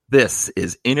This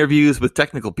is Interviews with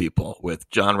Technical People with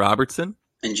John Robertson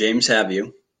and James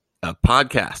Havieu, a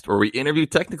podcast where we interview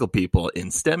technical people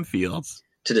in STEM fields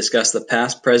to discuss the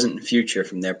past, present, and future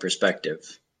from their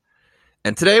perspective.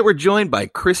 And today we're joined by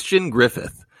Christian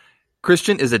Griffith.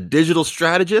 Christian is a digital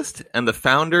strategist and the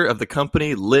founder of the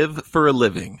company Live for a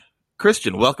Living.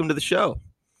 Christian, welcome to the show.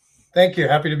 Thank you.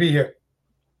 Happy to be here.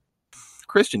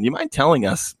 Christian, you mind telling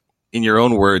us in your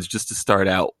own words, just to start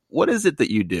out, what is it that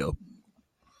you do?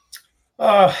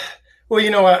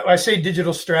 I say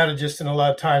digital strategist, and a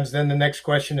lot of times then the next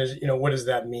question is, what does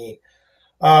that mean?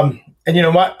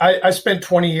 I spent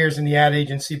 20 years in the ad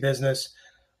agency business,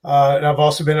 and I've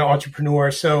also been an entrepreneur.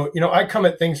 So, I come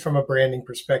at things from a branding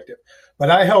perspective,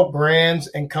 but I help brands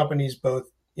and companies both,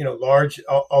 large,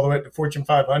 all the way up to Fortune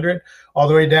 500, all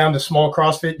the way down to small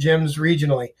CrossFit gyms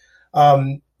regionally,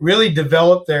 really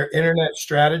develop their internet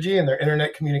strategy and their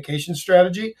internet communication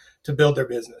strategy to build their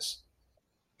business.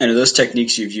 And are those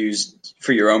techniques you've used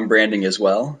for your own branding as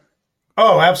well?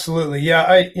 Oh, absolutely. Yeah.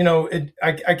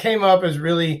 I came up as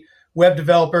really web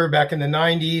developer back in the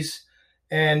 90s.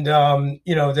 And,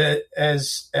 that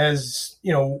as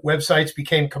websites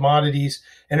became commodities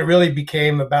and it really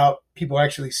became about people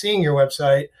actually seeing your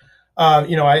website,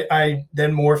 I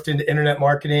then morphed into internet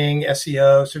marketing,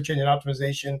 SEO, search engine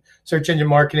optimization, search engine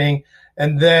marketing.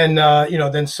 And then,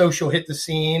 then social hit the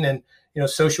scene and,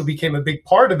 social became a big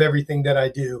part of everything that I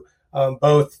do,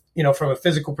 both, from a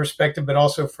physical perspective, but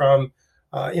also from,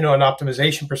 an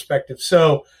optimization perspective.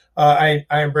 So I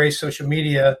embrace social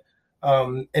media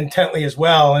intently as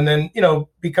well. And then,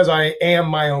 because I am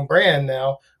my own brand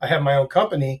now, I have my own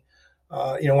company.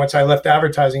 Once I left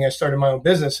advertising, I started my own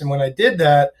business. And when I did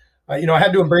that, I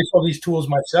had to embrace all these tools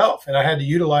myself, and I had to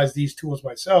utilize these tools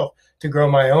myself to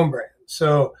grow my own brand.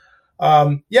 So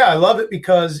I love it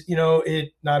because,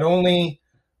 it not only,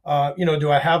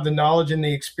 do I have the knowledge and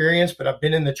the experience, but I've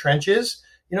been in the trenches.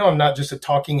 I'm not just a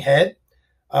talking head.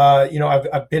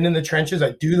 I've been in the trenches.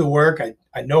 I do the work.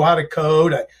 I know how to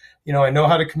code. I know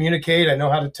how to communicate. I know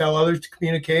how to tell others to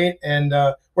communicate, and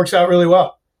works out really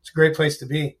well. It's a great place to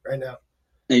be right now.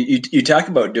 You talk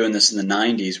about doing this in the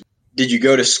 90s. Did you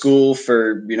go to school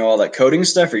for, all that coding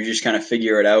stuff, or you just kind of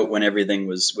figure it out when everything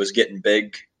was getting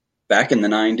big back in the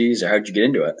 90s, or how'd you get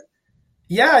into it?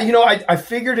 Yeah, I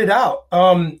figured it out.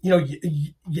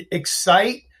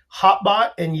 Excite,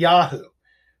 Hotbot, and Yahoo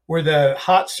were the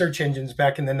hot search engines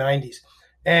back in the 90s.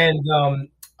 And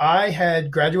I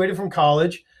had graduated from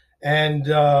college and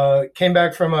came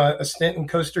back from a stint in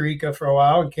Costa Rica for a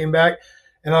while and came back.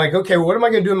 And I'm like, okay, what am I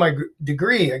going to do in my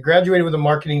degree? I graduated with a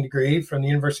marketing degree from the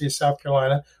University of South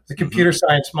Carolina with a computer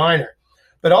science minor.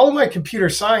 But all of my computer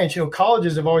science,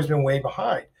 colleges have always been way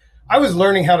behind. I was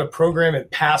learning how to program in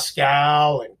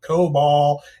Pascal and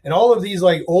COBOL and all of these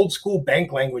like old school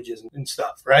bank languages and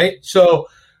stuff, right? So,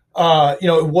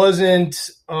 it wasn't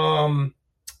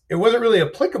really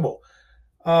applicable.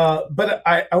 But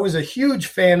I was a huge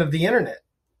fan of the internet,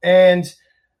 and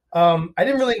I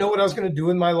didn't really know what I was going to do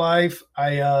in my life.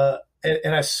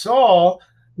 I saw,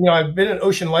 I've been an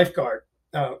ocean lifeguard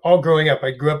all growing up.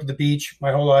 I grew up at the beach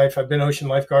my whole life. I've been ocean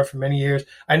lifeguard for many years.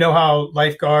 I know how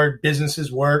lifeguard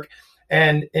businesses work.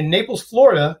 And in Naples,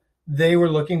 Florida, they were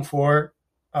looking for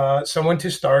someone to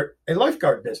start a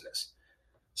lifeguard business.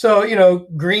 So,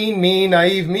 green me,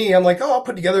 naive me, I'm like, I'll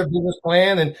put together a business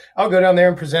plan and I'll go down there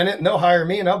and present it and they'll hire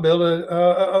me and I'll build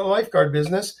a lifeguard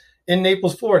business in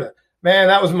Naples, Florida. Man,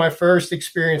 that was my first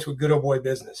experience with good old boy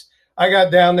business. I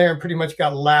got down there and pretty much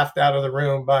got laughed out of the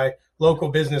room by local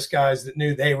business guys that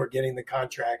knew they were getting the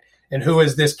contract. And who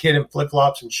is this kid in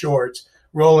flip-flops and shorts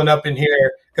rolling up in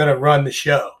here going to run the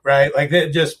show, right? Like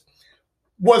it just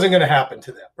wasn't going to happen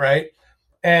to them, right?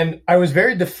 And I was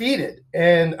very defeated.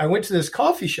 And I went to this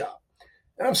coffee shop.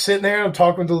 And I'm sitting there, I'm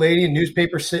talking with the lady, and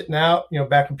newspaper sitting out,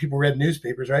 back when people read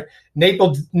newspapers, right?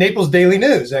 Naples Daily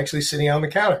News actually sitting on the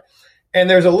counter. And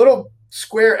there's a little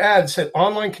square ad that said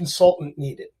online consultant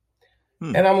needed.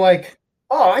 And I'm like,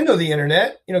 I know the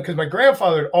internet, because my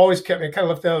grandfather had always kept me, I kind of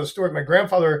left out of the story. My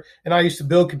grandfather and I used to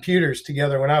build computers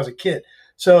together when I was a kid.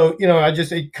 So,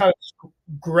 it kind of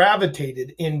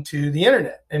gravitated into the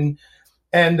internet. And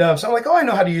so I'm like, I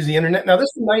know how to use the internet. Now, this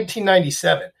is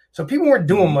 1997. So people weren't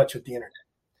doing much with the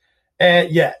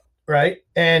internet yet, right?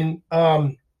 And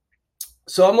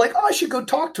so I'm like, I should go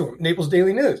talk to him, Naples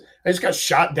Daily News. I just got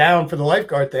shot down for the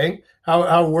lifeguard thing.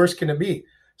 How worse can it be?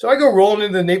 So I go rolling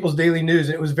into the Naples Daily News,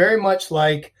 and it was very much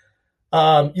like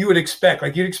you would expect,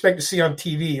 like you'd expect to see on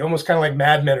TV, almost kind of like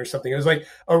Mad Men or something. It was like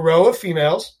a row of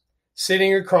females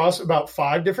sitting across about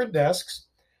 5 different desks,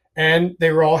 and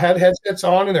they were all had headsets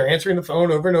on, and they're answering the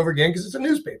phone over and over again because it's a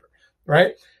newspaper,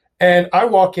 right? And I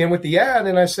walk in with the ad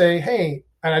and I say, hey,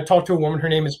 and I talk to a woman, her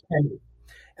name is Penny.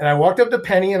 And I walked up to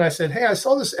Penny and I said, hey, I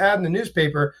saw this ad in the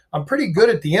newspaper. I'm pretty good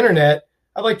at the internet.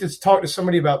 I'd like to talk to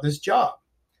somebody about this job.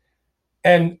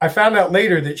 And I found out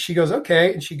later that she goes,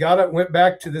 okay. And she got up, went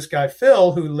back to this guy,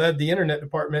 Phil, who led the internet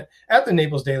department at the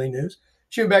Naples Daily News.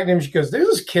 She went back to him and she goes, there's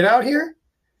this kid out here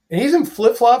and he's in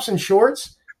flip-flops and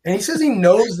shorts and he says he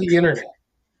knows the internet.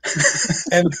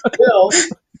 And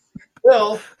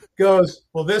Phil goes,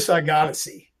 well, this I got to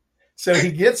see. So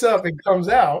he gets up and comes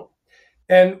out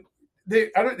and he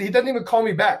doesn't even call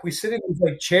me back. We sit in these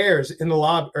like chairs in the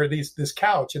lobby or this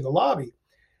couch in the lobby.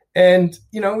 And,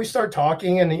 we start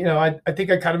talking and, I think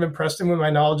I kind of impressed him with my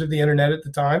knowledge of the internet at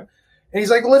the time. And he's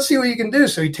like, well, let's see what you can do.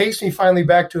 So he takes me finally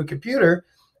back to a computer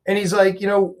and he's like,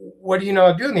 what do you know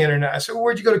how to do on the internet? I said, well,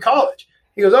 where'd you go to college?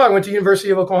 He goes, oh, I went to University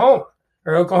of Oklahoma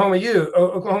or Oklahoma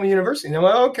University. And I'm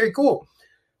like, okay, cool.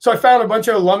 So I found a bunch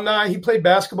of alumni. He played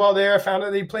basketball there. I found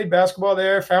out that he played basketball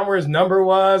there. I found where his number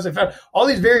was. I found all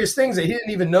these various things that he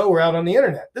didn't even know were out on the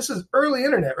internet. This is early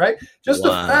internet, right? Just the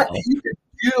fact that he could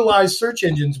utilize search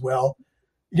engines well,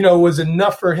 was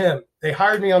enough for him. They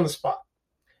hired me on the spot.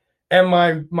 And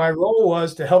my role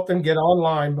was to help them get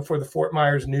online before the Fort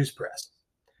Myers News Press.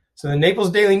 So the Naples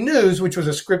Daily News, which was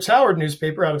a Scripps Howard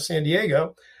newspaper out of San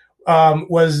Diego,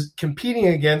 was competing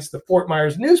against the Fort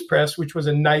Myers News Press, which was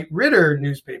a Knight Ridder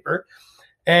newspaper.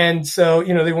 And so,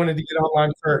 they wanted to get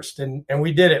online first and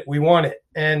we did it. We won it.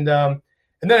 And then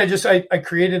I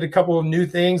created a couple of new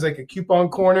things like a coupon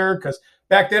corner because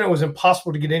back then it was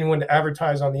impossible to get anyone to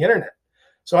advertise on the internet.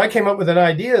 So I came up with an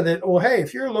idea that, well, hey,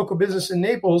 if you're a local business in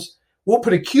Naples, we'll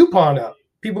put a coupon up.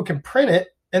 People can print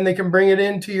it and they can bring it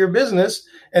into your business.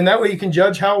 And that way you can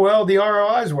judge how well the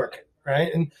ROI is working,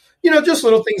 right? And, just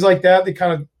little things like that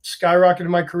kind of skyrocketed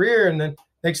my career. And then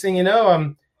next thing you know,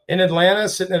 I'm in Atlanta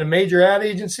sitting at a major ad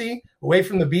agency away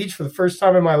from the beach for the first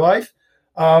time in my life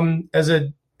as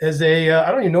a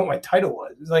I don't even know what my title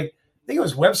was. It was like, I think it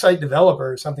was website developer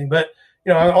or something. But,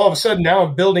 all of a sudden now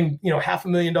I'm building,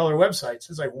 $500,000 websites.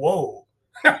 It's like, whoa,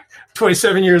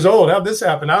 27 years old. How'd this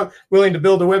happen? I'm willing to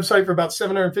build a website for about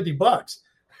 $750.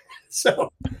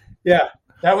 So, yeah,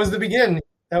 that was the beginning.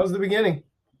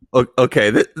 Okay,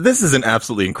 this is an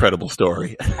absolutely incredible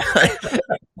story.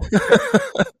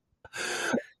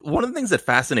 One of the things that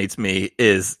fascinates me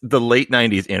is the late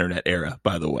 90s internet era,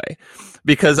 by the way,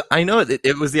 because I know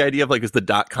it was the idea of like, it's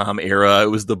the .com era. It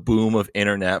was the boom of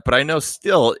internet, but I know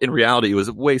still in reality, it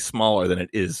was way smaller than it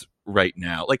is right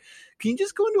now. Like, can you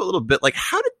just go into a little bit, like,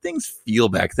 how did things feel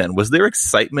back then? Was there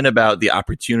excitement about the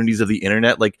opportunities of the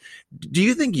internet? Like, do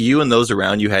you think you and those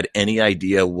around you had any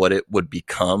idea what it would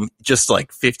become just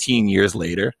like 15 years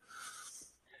later?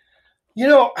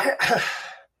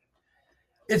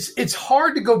 It's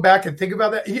hard to go back and think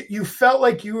about that. You felt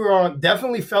like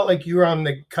definitely felt like you were on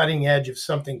the cutting edge of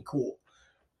something cool,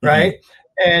 right? Mm-hmm.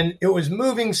 And it was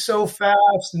moving so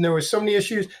fast and there were so many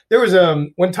issues. There was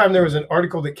one time there was an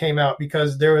article that came out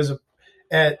because there was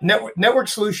Network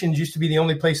Solutions used to be the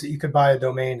only place that you could buy a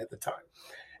domain at the time.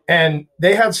 And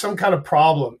they had some kind of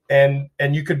problem and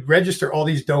you could register all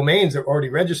these domains that were already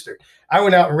registered. I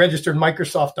went out and registered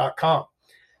Microsoft.com.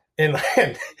 And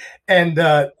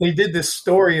they did this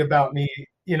story about me,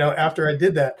 after I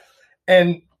did that.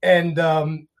 And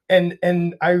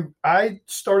I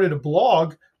started a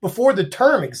blog before the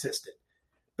term existed.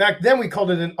 Back then we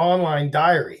called it an online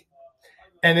diary.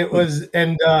 And it was,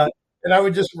 and I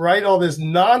would just write all this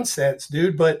nonsense,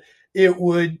 dude, but it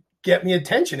would get me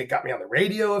attention. It got me on the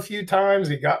radio a few times.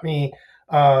 It got me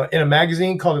in a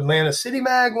magazine called Atlanta City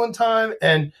Mag one time.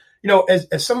 And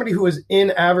as somebody who was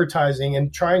in advertising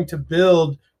and trying to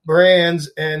build brands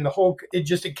and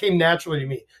it came naturally to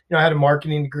me. I had a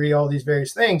marketing degree, all these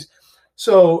various things.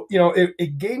 So,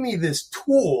 it gave me this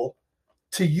tool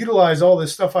to utilize all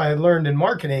this stuff I had learned in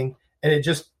marketing. And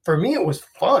for me, it was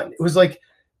fun. It was like,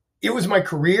 it was my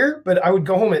career, but I would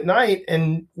go home at night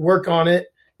and work on it.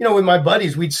 With my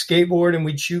buddies, we'd skateboard and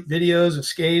we'd shoot videos of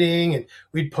skating and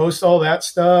we'd post all that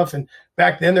stuff. And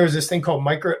back then there was this thing called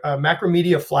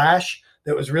Macromedia Flash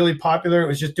that was really popular. It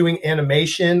was just doing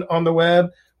animation on the web.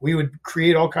 We would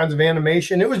create all kinds of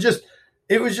animation. It was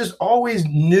just always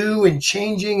new and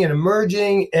changing and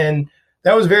emerging. And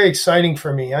that was very exciting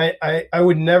for me. I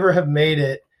would never have made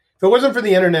it. If it wasn't for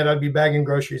the internet, I'd be bagging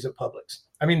groceries at Publix.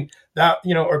 I mean, that,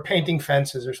 or painting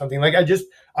fences or something. Like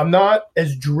I'm not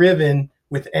as driven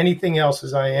with anything else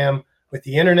as I am with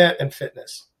the internet and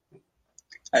fitness.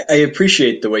 I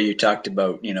appreciate the way you talked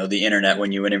about, the internet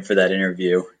when you went in for that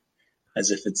interview, as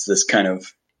if it's this kind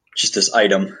of just this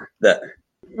item that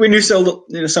we knew so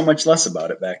much less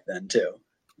about it back then too.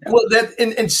 Well, that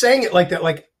and saying it like that,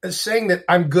 like saying that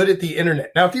I'm good at the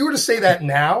internet. Now, if you were to say that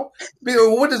now,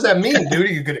 what does that mean, dude?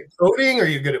 Are you good at coding? Are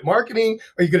you good at marketing?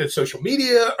 Are you good at social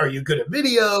media? Are you good at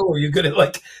video? Are you good at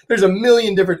like? There's a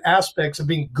million different aspects of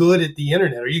being good at the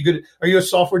internet. Are you good? Are you a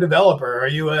software developer? Are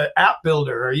you an app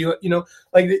builder? Are you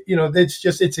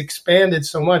it's expanded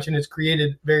so much and it's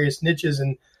created various niches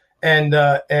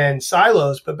and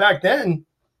silos. But back then,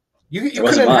 you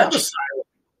couldn't have a silo.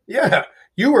 Yeah.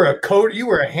 You were a coder. You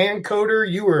were a hand coder.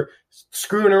 You were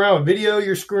screwing around with video.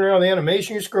 You're screwing around with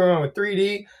animation. You're screwing around with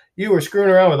 3D. You were screwing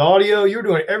around with audio. You were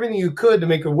doing everything you could to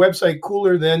make a website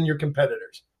cooler than your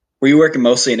competitors. Were you working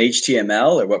mostly in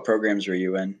HTML, or what programs were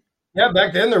you in? Yeah,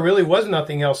 back then there really was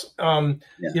nothing else.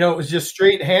 It was just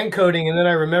straight hand coding. And then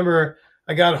I remember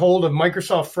I got hold of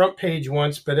Microsoft Front Page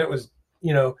once, but it was,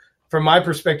 from my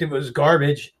perspective, it was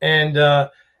garbage.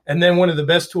 And then one of the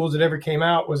best tools that ever came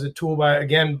out was a tool by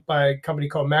a company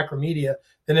called Macromedia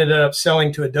that ended up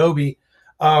selling to Adobe.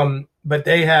 But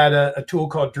they had a tool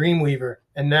called Dreamweaver,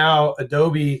 and now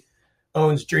Adobe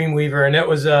owns Dreamweaver, and it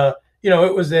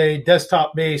was a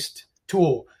desktop based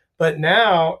tool. But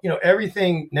now,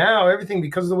 everything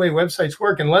because of the way websites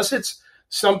work, unless it's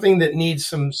something that needs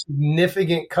some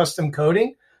significant custom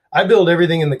coding, I build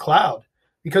everything in the cloud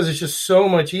because it's just so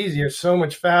much easier, so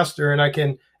much faster,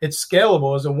 and it's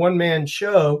scalable. As a one-man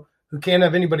show who can't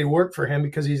have anybody work for him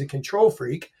because he's a control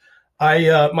freak, I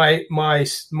hit my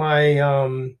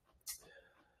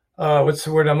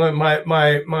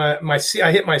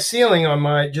ceiling on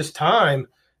my just time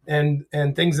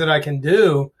and things that I can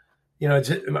do. I've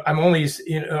hit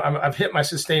my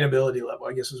sustainability level,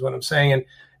 I guess is what I'm saying. And,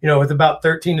 with about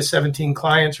 13 to 17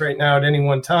 clients right now at any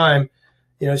one time,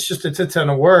 it's a ton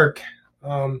of work.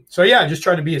 I just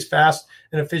try to be as fast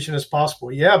and efficient as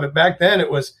possible. Yeah, but back then it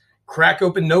was crack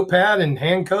open Notepad and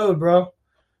hand code, bro.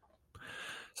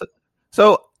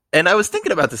 So, and I was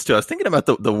thinking about this too. I was thinking about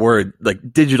the word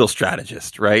like digital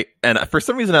strategist, right? And for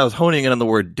some reason I was honing in on the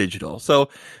word digital. So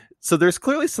there's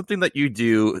clearly something that you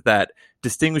do that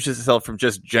distinguishes itself from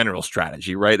just general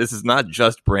strategy, right? This is not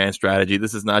just brand strategy.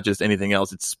 This is not just anything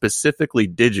else. It's specifically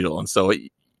digital. And so can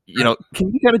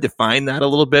you kind of define that a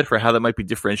little bit for how that might be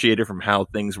differentiated from how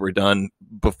things were done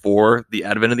before the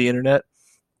advent of the internet?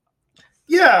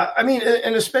 Yeah, I mean,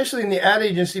 and especially in the ad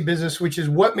agency business, which is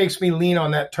what makes me lean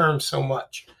on that term so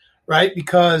much, right?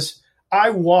 Because I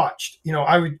watched,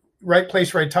 I would right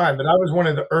place, right time, but I was one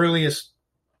of the earliest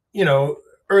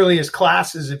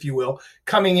classes, if you will,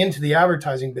 coming into the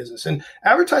advertising business. And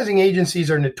advertising agencies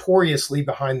are notoriously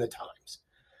behind the times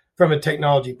from a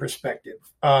technology perspective.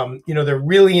 They're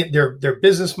really their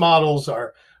business models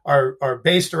are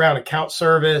based around account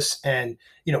service and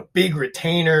big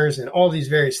retainers and all these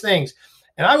various things.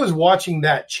 And I was watching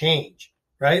that change,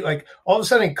 right? Like all of a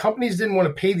sudden, companies didn't want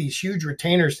to pay these huge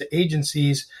retainers to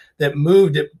agencies that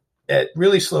moved at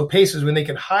really slow paces when they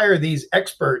could hire these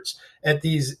experts at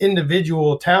these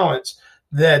individual talents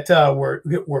that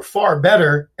were far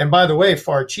better and, by the way,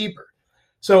 far cheaper.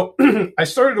 So I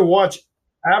started to watch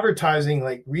advertising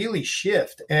like really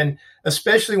shift, and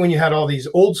especially when you had all these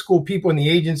old school people in the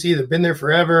agency that have been there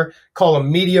forever, call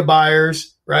them media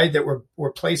buyers, right? That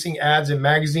were placing ads in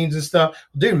magazines and stuff.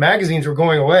 Dude, magazines were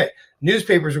going away.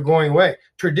 Newspapers were going away.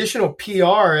 Traditional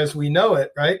PR as we know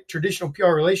it, right? Traditional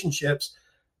PR relationships,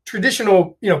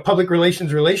 traditional, public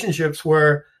relationships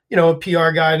where, a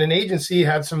PR guy in an agency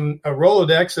had a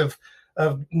Rolodex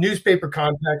of newspaper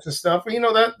contacts and stuff.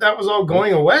 That was all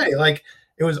going away. Like,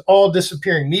 it was all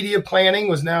disappearing. Media planning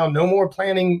was now no more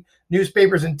planning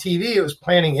newspapers and TV. It was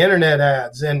planning internet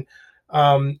ads. And,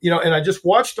 and I just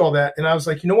watched all that. And I was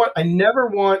like, you know what? I never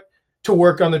want to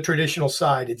work on the traditional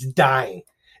side. It's dying.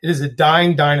 It is a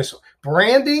dying dinosaur.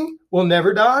 Branding will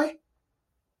never die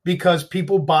because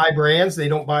people buy brands. They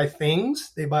don't buy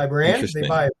things. They buy brands. They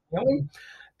buy a feeling.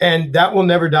 And that will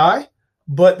never die.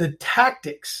 But the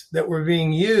tactics that were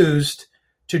being used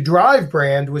to drive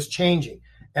brand was changing.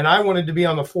 And I wanted to be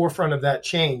on the forefront of that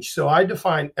change. So I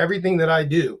define everything that I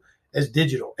do as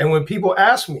digital. And when people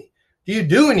ask me, do you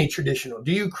do any traditional?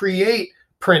 Do you create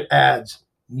print ads?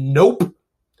 Nope.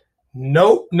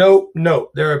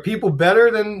 There are people better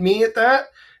than me at that.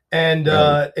 And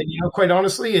quite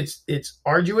honestly, it's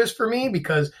arduous for me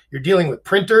because you're dealing with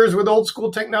printers with old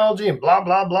school technology and blah,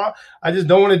 blah, blah. I just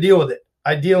don't want to deal with it.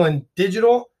 I deal in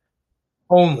digital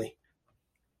only.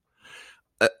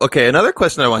 Okay, another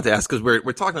question I want to ask, because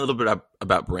we're talking a little bit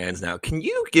about brands now. Can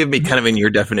you give me kind of in your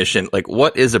definition, like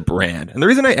what is a brand? And the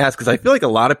reason I ask is I feel like a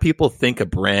lot of people think a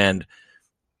brand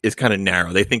is kind of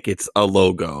narrow. They think it's a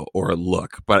logo or a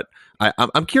look. But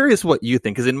I'm curious what you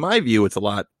think, because in my view, it's a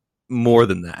lot more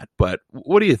than that. But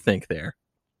what do you think there?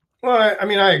 Well, I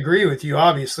mean, I agree with you.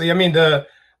 Obviously, I mean the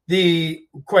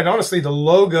quite honestly, the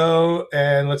logo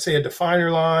and let's say a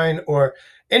definer line or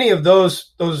any of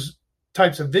those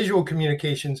types of visual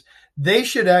communications, they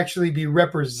should actually be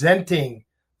representing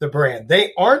the brand.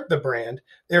 They aren't the brand;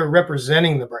 they're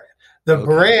representing the brand. The Okay.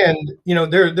 brand,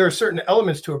 there are certain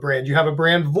elements to a brand. You have a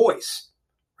brand voice,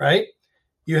 right?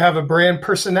 You have a brand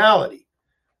personality.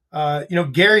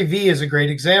 Gary Vee is a great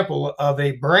example of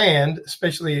a brand,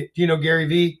 especially, do you know Gary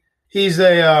Vee? He's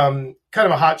a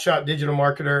kind of a hotshot digital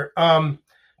marketer. Trying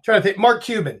to think, Mark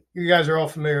Cuban. You guys are all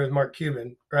familiar with Mark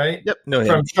Cuban, right? Yep. No.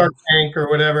 From Shark Tank or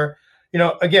whatever.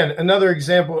 Again, another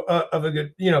example of a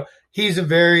good, he's a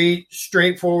very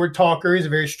straightforward talker. He's a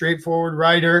very straightforward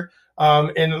writer.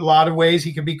 In a lot of ways,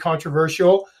 he can be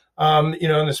controversial,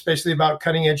 and especially about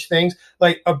cutting edge things.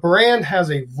 Like a brand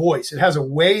has a voice. It has a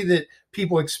way that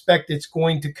people expect it's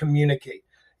going to communicate.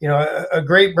 A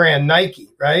great brand, Nike,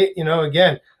 right?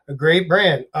 Again, a great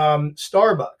brand,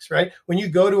 Starbucks, right? When you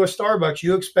go to a Starbucks,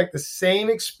 you expect the same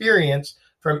experience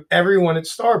from everyone at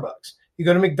Starbucks. You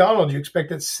go to McDonald's, you expect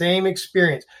that same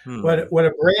experience. What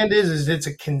a brand is it's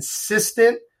a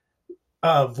consistent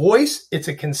voice, it's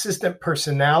a consistent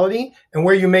personality, and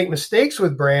where you make mistakes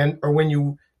with brand or when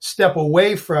you step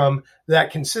away from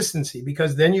that consistency,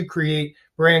 because then you create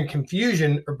brand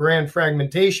confusion or brand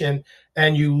fragmentation,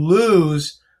 and you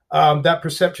lose that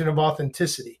perception of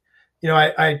authenticity.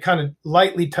 I kind of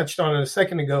lightly touched on it a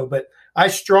second ago, but I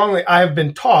have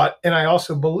been taught, and I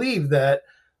also believe that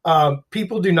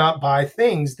people do not buy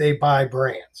things, they buy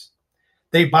brands.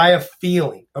 They buy a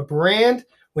feeling. A brand,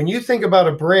 when you think about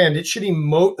a brand, it should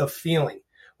emote a feeling.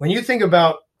 When you think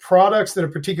about products that a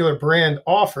particular brand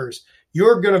offers,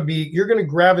 you're going to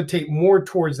gravitate more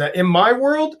towards that. In my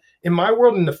world, in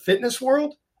the fitness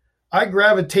world, I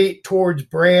gravitate towards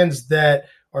brands that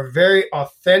are very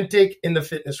authentic in the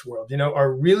fitness world,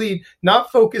 are really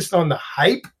not focused on the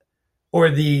hype or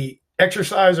the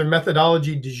exercise or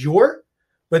methodology du jour,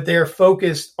 but they're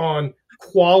focused on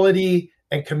quality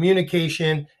and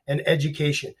communication and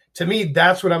education. To me,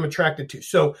 that's what I'm attracted to.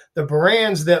 So the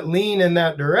brands that lean in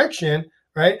that direction,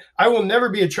 right? I will never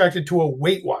be attracted to a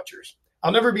Weight Watchers.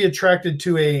 I'll never be attracted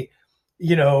to a,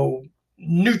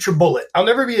 NutriBullet. I'll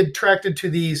never be attracted to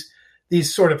these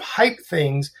sort of hype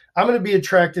things. I'm going to be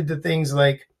attracted to things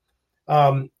like,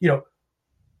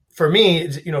 for me,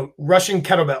 it's, Russian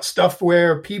kettlebell stuff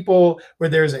where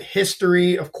there's a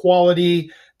history of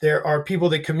quality. There are people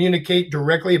that communicate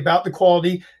directly about the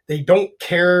quality. They don't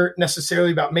care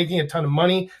necessarily about making a ton of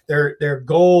money. Their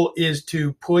goal is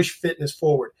to push fitness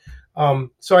forward.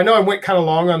 So I know I went kind of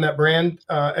long on that brand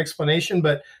explanation,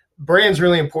 but brand's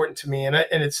really important to me. And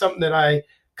it's something that I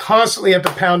constantly have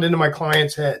to pound into my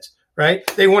clients' heads, right?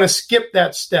 They want to skip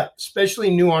that step,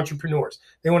 especially new entrepreneurs.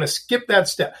 They want to skip that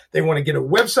step. They want to get a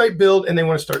website built and they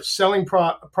want to start selling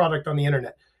product on the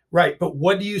internet. Right. But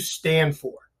what do you stand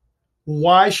for?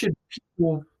 Why should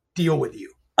people deal with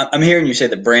you? I'm hearing you say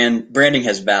that branding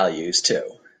has values too.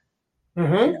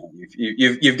 Mm-hmm.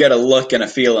 You've got a look and a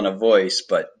feel and a voice,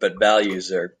 but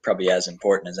values are probably as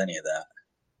important as any of that.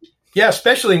 Yeah,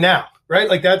 especially now, right?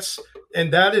 Like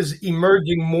that is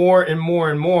emerging more and more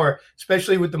and more,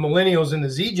 especially with the millennials and the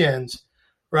Z-Gens,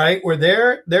 right? Where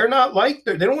they're not like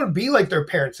they don't want to be like their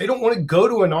parents. They don't want to go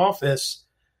to an office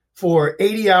for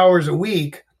 80 hours a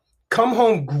week, come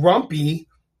home grumpy,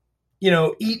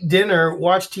 eat dinner,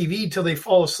 watch TV till they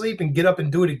fall asleep and get up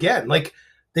and do it again. Like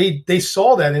they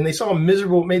saw that and they saw how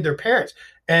miserable it made their parents.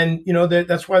 And,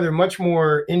 that's why they're much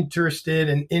more interested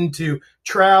and into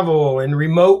travel and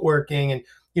remote working and,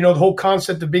 the whole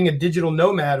concept of being a digital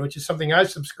nomad, which is something I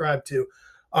subscribe to.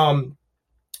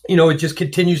 It just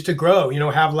continues to grow,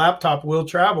 have laptop, will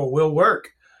travel, will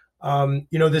work.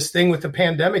 This thing with the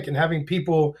pandemic and having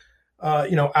people,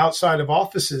 outside of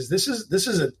offices, this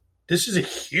is a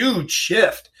huge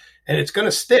shift and it's going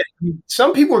to stick.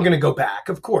 Some people are going to go back,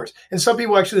 of course. And some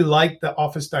people actually like the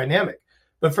office dynamic.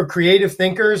 But for creative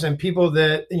thinkers and people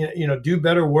that, do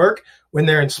better work when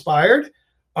they're inspired,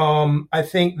 I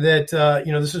think that,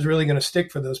 this is really going to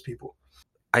stick for those people.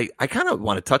 I kind of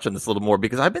want to touch on this a little more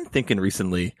because I've been thinking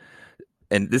recently,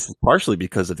 and this is partially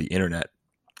because of the internet,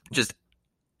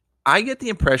 I get the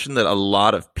impression that a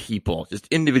lot of people, just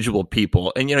individual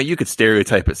people, and you could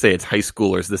stereotype it, say it's high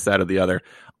schoolers, this, that, or the other,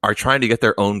 are trying to get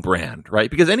their own brand, right?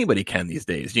 Because anybody can these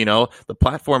days, the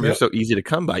platforms are so easy to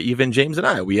come by. Even James and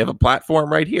I, we have a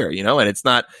platform right here, and it's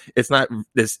not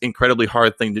this incredibly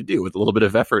hard thing to do. With a little bit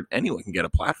of effort, anyone can get a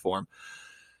platform.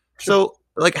 So,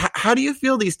 like, how do you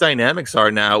feel these dynamics are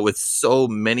now with so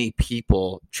many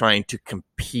people trying to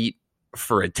compete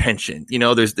for attention.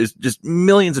 There's just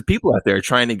millions of people out there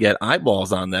trying to get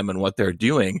eyeballs on them and what they're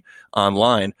doing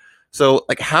online. So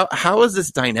like how is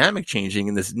this dynamic changing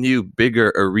in this new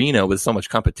bigger arena with so much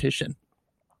competition?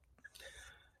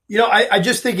 I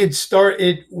just think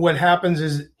what happens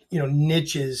is,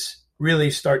 niches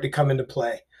really start to come into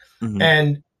play. Mm-hmm.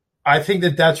 And I think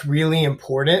that that's really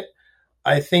important.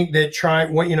 I think that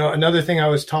another thing I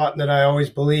was taught that I always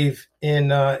believe in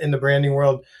the branding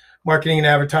world, marketing and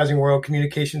advertising world,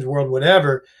 communications world,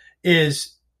 whatever,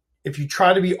 is if you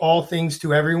try to be all things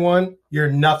to everyone,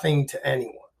 you're nothing to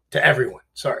everyone.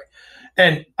 Sorry.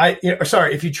 And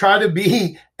if you try to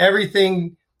be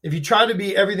everything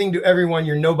to everyone,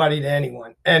 you're nobody to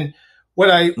anyone. And what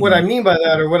I mean by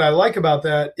that, or what I like about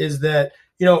that, is that,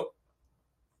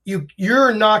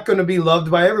 you're not going to be loved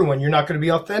by everyone. You're not going to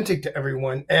be authentic to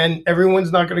everyone, and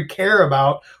everyone's not going to care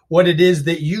about what it is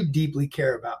that you deeply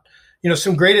care about.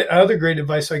 Some other great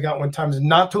advice I got one time is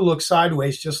not to look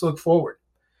sideways, just look forward.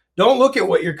 Don't look at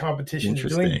what your competition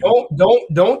is doing.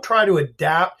 Don't try to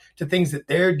adapt to things that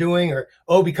they're doing, or,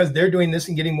 because they're doing this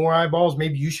and getting more eyeballs,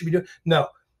 maybe you should be doing. No,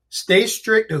 stay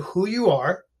strict to who you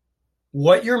are,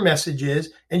 what your message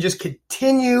is, and just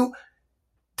continue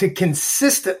to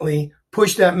consistently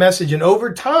push that message. And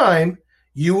over time,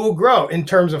 you will grow in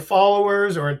terms of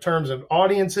followers or in terms of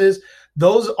audiences.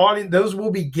 Those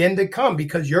will begin to come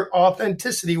because your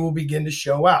authenticity will begin to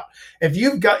show out. If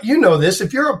you've got, this,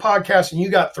 if you're a podcast and you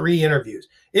got 3 interviews,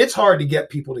 it's hard to get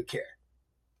people to care,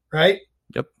 right?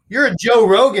 Yep. You're a Joe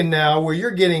Rogan now where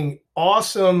you're getting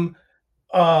awesome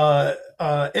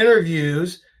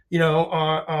interviews,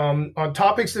 on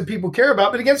topics that people care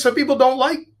about. But again, some people don't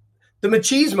like the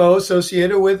machismo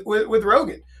associated with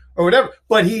Rogan or whatever,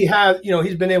 but he has,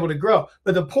 he's been able to grow.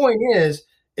 But the point is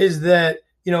that,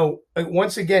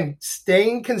 once again,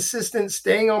 staying consistent,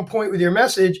 staying on point with your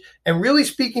message, and really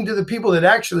speaking to the people that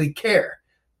actually care.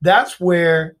 That's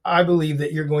where I believe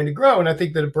that you're going to grow. And I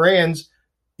think that brands,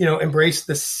 embrace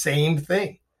the same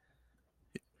thing.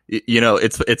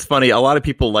 It's funny. A lot of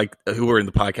people who are in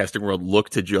the podcasting world look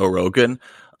to Joe Rogan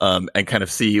and kind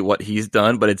of see what he's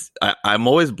done. But I'm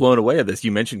always blown away at this.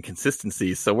 You mentioned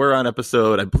consistency. So we're on I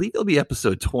believe it'll be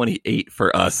episode 28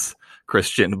 for us,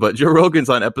 Christian, but Joe Rogan's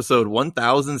on episode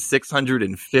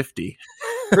 1,650.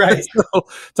 Right. So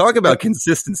talk about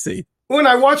consistency. When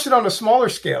I watched it on a smaller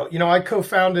scale, I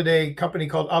co-founded a company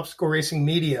called Obstacle Racing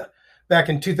Media back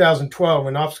in 2012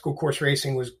 when obstacle course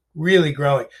racing was really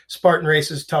growing. Spartan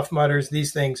races, Tough Mudders,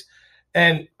 these things.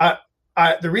 And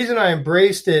the reason I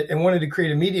embraced it and wanted to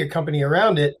create a media company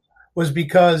around it was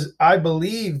because I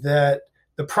believed that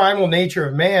the primal nature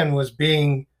of man was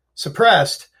being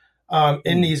suppressed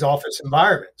in these office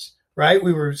environments, right?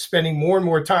 We were spending more and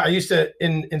more time. I used to,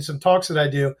 in some talks that I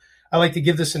do, I like to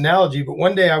give this analogy, but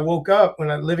one day I woke up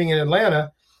when I'm living in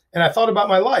Atlanta and I thought about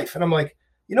my life and I'm like,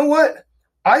 you know what?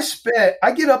 I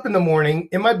get up in the morning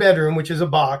in my bedroom, which is a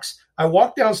box. I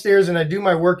walk downstairs and I do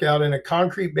my workout in a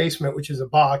concrete basement, which is a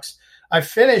box. I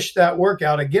finish that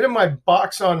workout. I get in my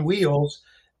box on wheels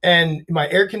and my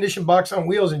air conditioned box on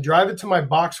wheels and drive it to my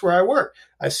box where I work.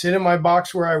 I sit in my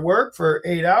box where I work for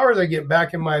 8 hours. I get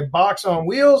back in my box on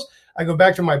wheels. I go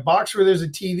back to my box where there's a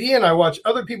TV and I watch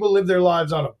other people live their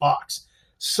lives on a box.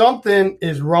 Something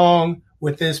is wrong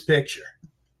with this picture.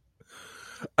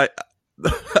 I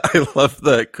love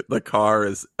the car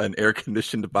as an air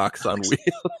conditioned box on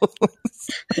wheels.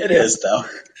 It is though.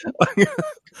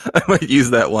 I might use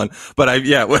that one, but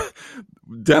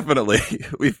definitely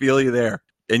we feel you there.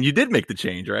 And you did make the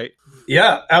change, right?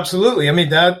 Yeah, absolutely. I mean,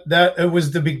 that it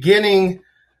was the beginning,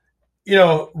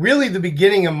 really the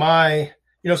beginning of my,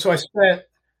 so I spent,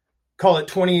 call it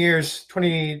 20 years,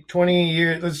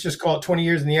 let's just call it 20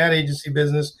 years in the ad agency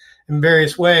business in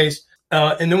various ways.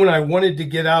 And then when I wanted to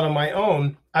get out on my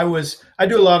own, I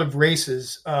do a lot of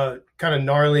races, kind of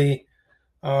gnarly,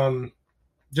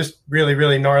 just really,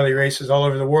 really gnarly races all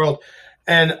over the world.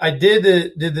 And I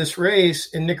did this race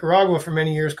in Nicaragua for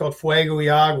many years called Fuego y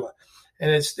Agua.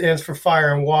 And it stands for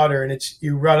fire and water. And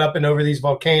you run up and over these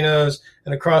volcanoes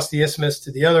and across the isthmus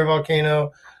to the other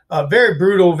volcano. Very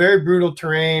brutal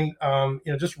terrain,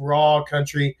 just raw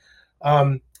country.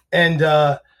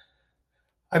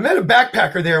 I met a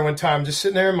backpacker there one time, just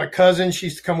sitting there. My cousin, she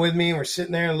used to come with me, and we're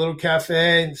sitting there in a little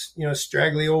cafe. And,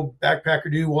 straggly old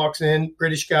backpacker dude walks in,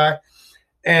 British guy.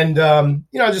 And,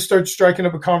 I just started striking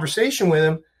up a conversation with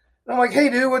him. And I'm like, hey,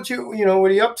 dude, what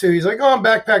are you up to? He's like, oh, I'm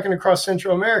backpacking across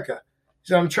Central America.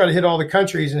 So I'm trying to hit all the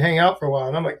countries and hang out for a while.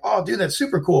 And I'm like, oh, dude, that's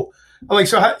super cool. I'm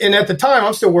like, and at the time,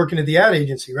 I'm still working at the ad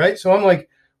agency, right? So I'm like,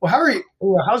 well,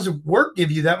 how's work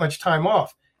give you that much time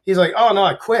off? He's like, oh, no,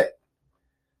 I quit.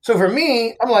 So for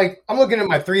me, I'm looking at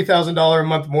my $3,000 a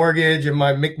month mortgage and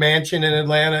my McMansion in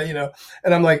Atlanta,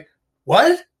 and I'm like,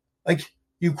 what? Like,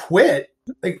 you quit?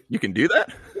 Like, you can do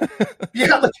that?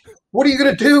 Yeah. Like, what are you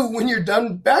going to do when you're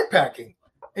done backpacking?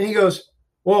 And he goes,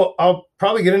 well, I'll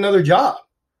probably get another job.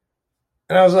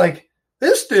 And I was like,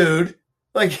 this dude,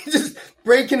 like, he's just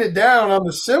breaking it down on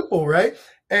the simple, right?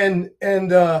 And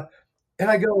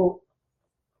I go,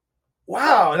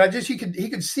 wow. And he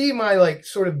could see my like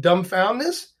sort of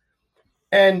dumbfoundness.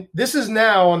 And this is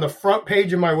now on the front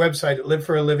page of my website at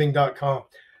liveforaliving.com.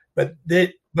 But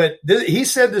he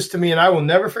said this to me, and I will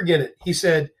never forget it. He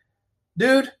said,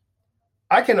 dude,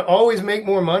 I can always make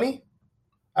more money.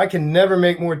 I can never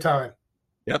make more time.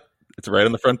 Yep. It's right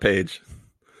on the front page.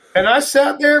 And I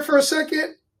sat there for a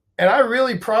second and I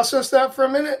really processed that for a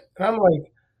minute. And I'm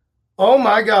like, oh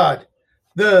my God,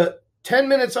 the 10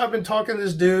 minutes I've been talking to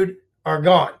this dude are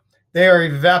gone. They are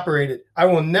evaporated. I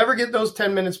will never get those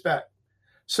 10 minutes back.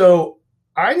 So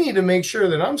I need to make sure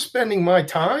that I'm spending my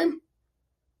time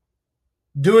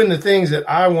doing the things that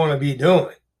I want to be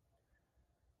doing,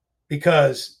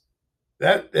 because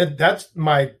that's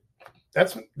my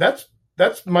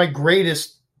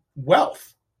greatest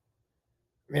wealth.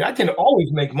 I mean, I can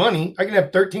always make money. I can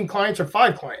have 13 clients or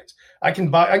 5 clients. I can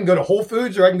go to Whole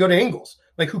Foods or I can go to Ingles.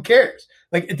 Like, who cares?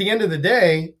 Like, at the end of the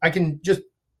day, I can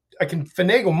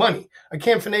finagle money. I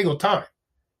can't finagle time.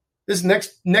 This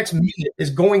next minute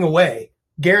is going away,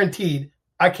 guaranteed.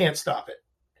 I can't stop it.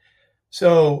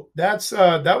 So that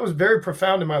was very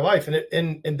profound in my life,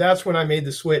 and that's when I made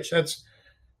the switch.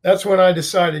 That's when I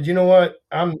decided, you know what,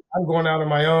 I'm going out on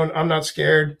my own. I'm not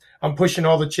scared. I'm pushing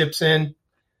all the chips in,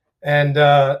 and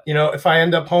if I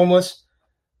end up homeless,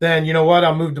 then you know what,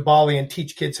 I'll move to Bali and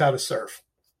teach kids how to surf.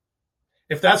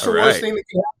 If that's the worst thing that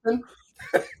can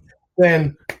happen,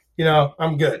 then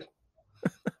I'm good.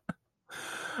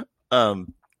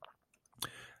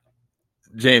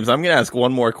 James, I'm going to ask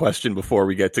one more question before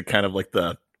we get to kind of like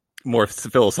the more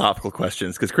philosophical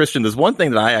questions. Because Christian, there's one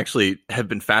thing that I actually have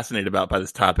been fascinated about by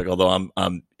this topic, although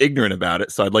I'm ignorant about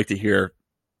it. So I'd like to hear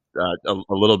a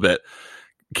little bit.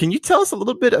 Can you tell us a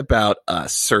little bit about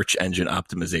search engine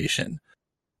optimization?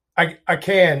 I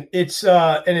can. It's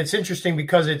and it's interesting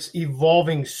because it's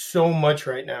evolving so much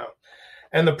right now.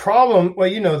 And the problem, well,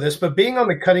 you know this, but being on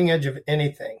the cutting edge of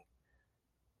anything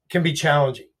can be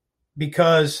challenging,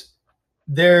 because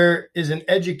there is an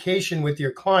education with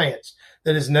your clients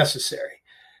that is necessary.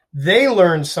 They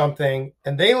learn something,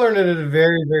 and they learn it at a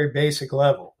very, very basic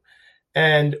level.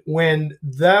 And when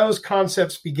those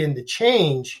concepts begin to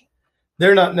change,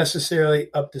 they're not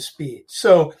necessarily up to speed.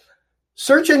 So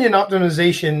search engine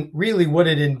optimization, really what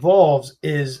it involves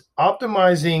is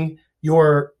optimizing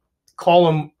your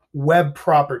column web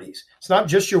properties. It's not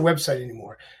just your website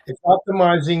anymore. It's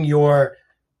optimizing your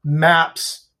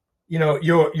maps,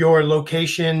 your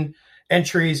location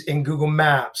entries in Google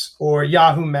Maps or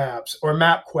Yahoo Maps or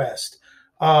MapQuest.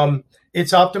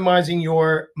 It's optimizing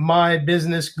your My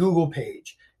Business Google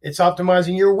page. It's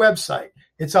optimizing your website.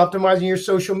 It's optimizing your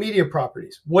social media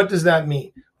properties. What does that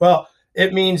mean? Well,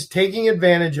 it means taking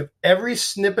advantage of every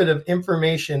snippet of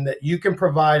information that you can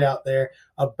provide out there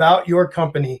about your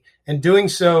company, and doing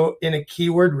so in a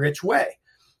keyword-rich way.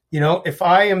 If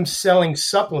I am selling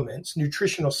supplements,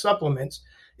 nutritional supplements,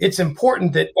 it's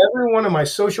important that every one of my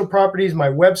social properties, my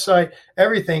website,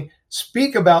 everything,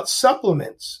 speak about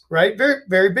supplements, right? Very,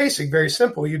 very basic, very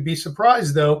simple. You'd be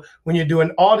surprised, though, when you do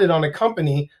an audit on a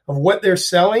company of what they're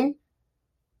selling,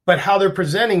 but how they're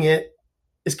presenting it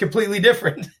is completely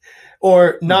different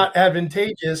or not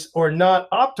advantageous or not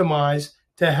optimized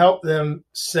to help them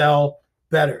sell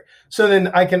better. So then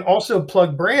I can also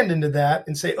plug brand into that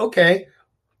and say, okay,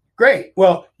 great.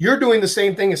 Well, you're doing the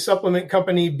same thing as supplement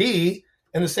company B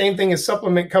and the same thing as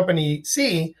supplement company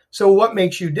C. So what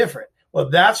makes you different? Well,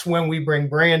 that's when we bring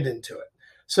brand into it.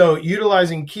 So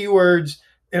utilizing keywords,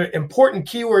 important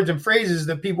keywords and phrases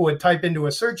that people would type into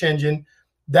a search engine,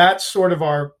 that's sort of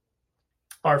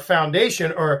our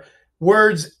foundation, or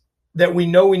words that we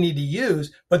know we need to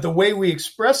use, but the way we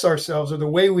express ourselves or the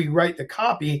way we write the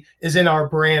copy is in our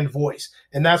brand voice.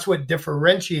 And that's what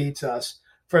differentiates us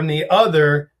from the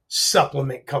other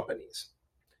supplement companies,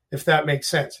 if that makes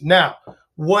sense. Now,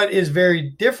 what is very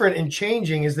different and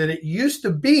changing is that it used to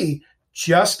be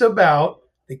just about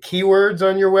the keywords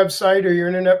on your website or your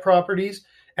internet properties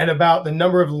and about the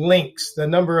number of links, the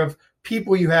number of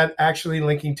people you had actually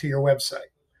linking to your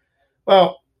website.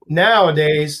 Well,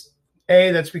 nowadays,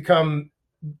 that's become,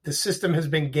 the system has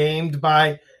been gamed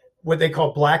by what they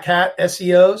call black hat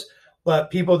SEOs,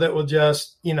 but people that will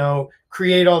just,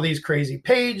 create all these crazy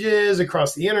pages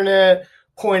across the internet,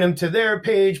 point them to their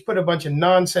page, put a bunch of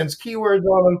nonsense keywords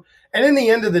on them. And in the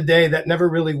end of the day, that never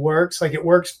really works. Like it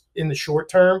works in the short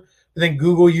term. But then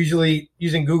Google, usually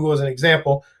using Google as an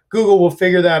example, Google will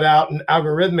figure that out and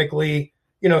algorithmically,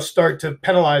 start to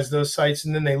penalize those sites,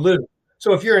 and then they lose.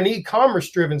 So if you're an e-commerce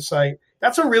driven site,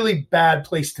 that's a really bad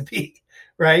place to be,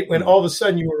 right? When all of a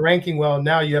sudden you were ranking well, and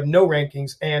now you have no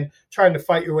rankings, and trying to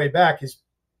fight your way back is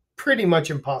pretty much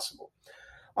impossible.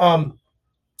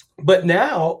 But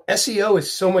now SEO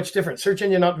is so much different. Search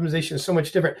engine optimization is so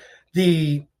much different.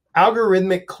 The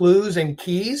algorithmic clues and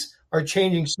keys are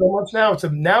changing so much now.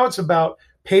 It's about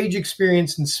page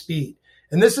experience and speed.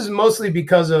 And this is mostly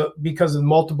because of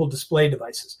multiple display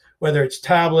devices, whether it's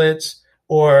tablets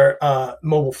or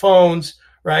mobile phones,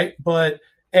 right?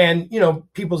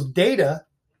 People's data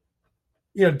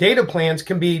plans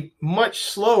can be much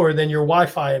slower than your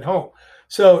Wi-Fi at home.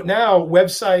 So now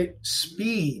website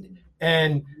speed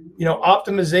and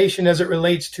optimization as it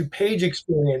relates to page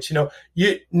experience,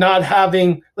 you not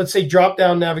having, let's say,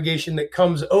 drop-down navigation that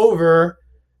comes over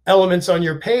elements on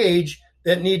your page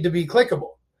that need to be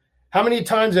clickable. How many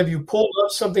times have you pulled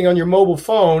up something on your mobile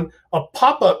phone, a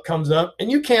pop-up comes up,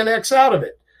 and you can't X out of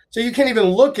it? So you can't even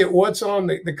look at what's on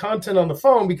the content on the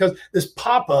phone because this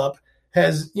pop-up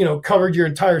has, covered your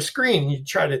entire screen. You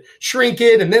try to shrink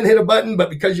it and then hit a button, but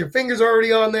because your finger's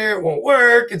already on there, it won't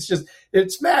work.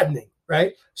 It's maddening,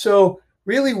 right? So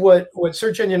really what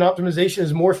search engine optimization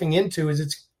is morphing into is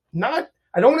it's not,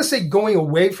 I don't want to say going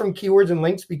away from keywords and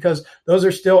links because those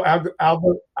are still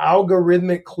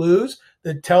algorithmic clues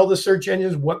that tell the search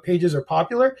engines what pages are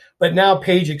popular, but now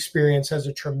page experience has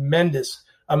a tremendous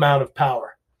amount of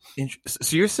power.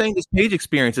 So you're saying this page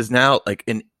experience is now like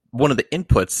one of the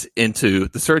inputs into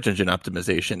the search engine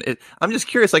optimization. I'm just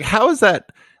curious, like, how is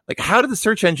that? Like, how do the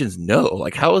search engines know?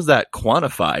 Like, how is that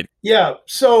quantified? Yeah.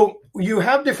 So you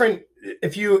have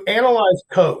if you analyze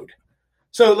code.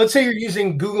 So let's say you're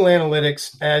using Google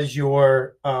Analytics as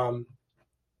your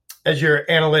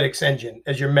analytics engine,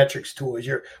 as your metrics tool, as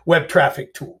your web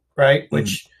traffic tool, right?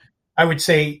 Which I would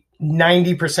say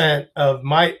 100% of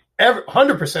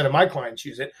my clients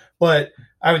use it, but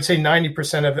I would say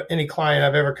 90% of any client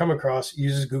I've ever come across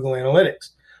uses Google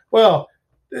Analytics. Well,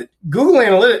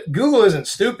 Google isn't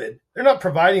stupid. They're not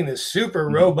providing this super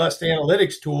robust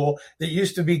analytics tool that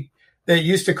used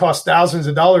to cost thousands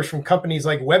of dollars from companies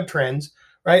like WebTrends,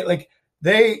 right? Like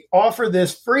they offer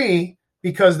this free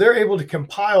because they're able to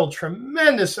compile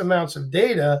tremendous amounts of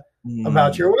data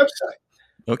about your website.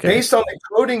 Okay. Based on the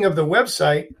coding of the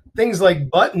website, things like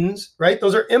buttons, right?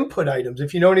 Those are input items.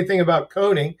 If you know anything about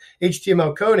coding,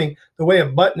 HTML coding, the way a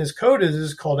button is coded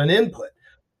is called an input.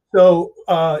 So,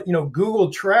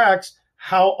 Google tracks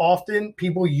how often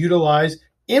people utilize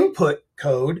input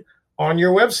code on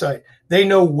your website. They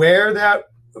know where that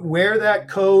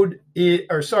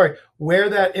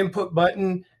input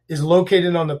button is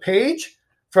located on the page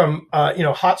from,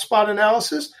 hotspot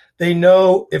analysis. They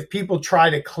know if people try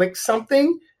to click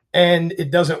something and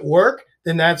it doesn't work,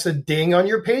 then that's a ding on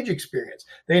your page experience.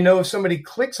 They know if somebody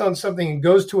clicks on something and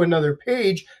goes to another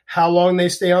page, how long they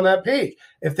stay on that page.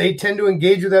 If they tend to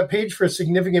engage with that page for a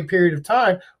significant period of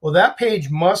time, well, that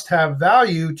page must have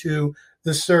value to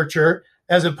the searcher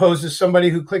as opposed to somebody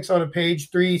who clicks on a page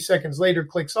 3 seconds later,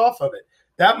 clicks off of it.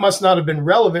 That must not have been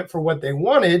relevant for what they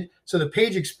wanted, so the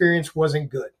page experience wasn't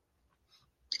good.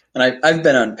 And I've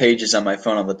been on pages on my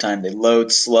phone all the time. They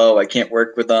load slow. I can't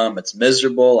work with them. It's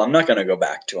miserable. I'm not going to go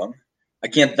back to them. I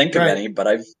can't think of any, but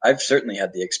I've certainly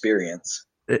had the experience.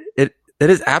 It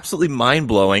is absolutely mind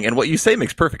blowing, and what you say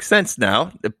makes perfect sense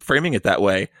now. Framing it that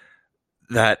way,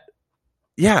 that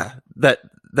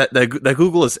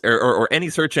Google is or any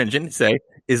search engine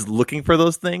is looking for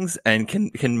those things and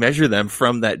can measure them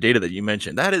from that data that you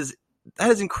mentioned. That is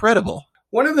incredible.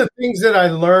 One of the things that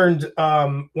I learned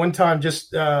one time,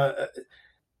 there's a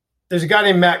guy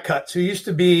named Matt Cutts who used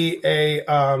to be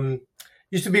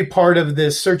part of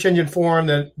this search engine forum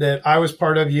that I was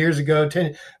part of years ago,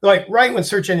 right when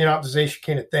search engine optimization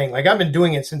became a thing. Like I've been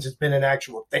doing it since it's been an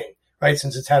actual thing, right?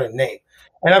 Since it's had a name.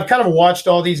 And I've kind of watched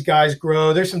all these guys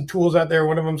grow. There's some tools out there.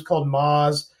 One of them is called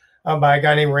Moz by a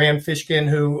guy named Rand Fishkin,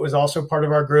 who was also part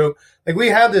of our group. Like we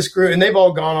have this group and they've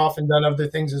all gone off and done other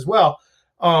things as well.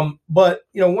 But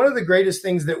one of the greatest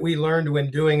things that we learned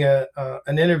when doing an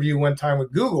interview one time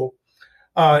with Google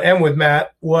and with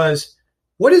Matt was,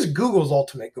 what is Google's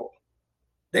ultimate goal?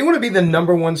 They want to be the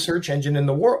number one search engine in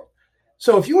the world.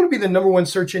 So if you want to be the number one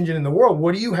search engine in the world,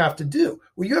 what do you have to do?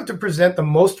 Well, you have to present the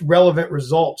most relevant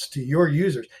results to your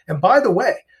users. And by the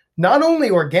way, not only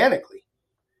organically,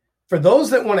 for those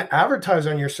that want to advertise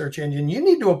on your search engine, you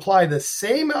need to apply the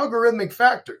same algorithmic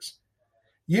factors.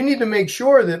 you need to make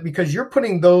sure that, because you're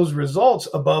putting those results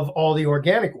above all the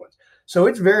organic ones. So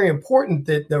it's very important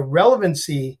that the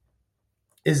relevancy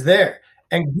is there.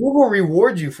 And Google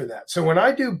rewards you for that. So when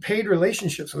I do paid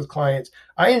relationships with clients,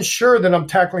 I ensure that I'm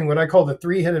tackling what I call the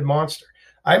three-headed monster.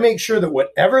 I make sure that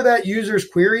whatever that user's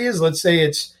query is, let's say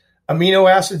it's amino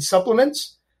acid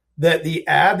supplements, that the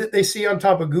ad that they see on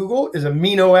top of Google is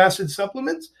amino acid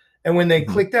supplements. And when they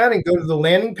click that and go to the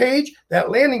landing page, that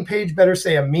landing page better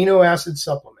say amino acid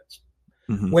supplements.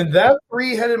 When that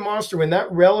three-headed monster, when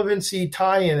that relevancy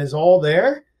tie-in is all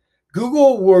there,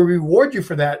 Google will reward you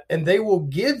for that, and they will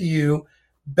give you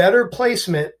better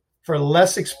placement for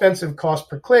less expensive cost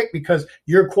per click because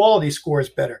your quality score is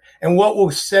better. And what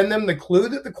will send them the clue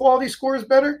that the quality score is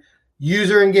better?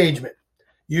 User engagement.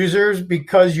 Users,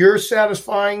 because you're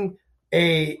satisfying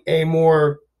a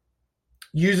more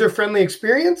user-friendly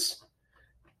experience,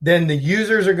 then the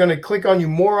users are going to click on you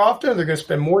more often. They're going to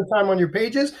spend more time on your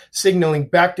pages, signaling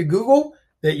back to Google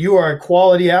that you are a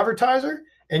quality advertiser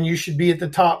and you should be at the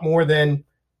top more than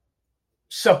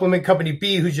supplement company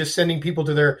B, who's just sending people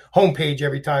to their homepage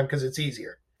every time because it's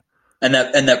easier. And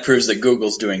that proves that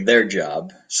Google's doing their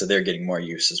job, so they're getting more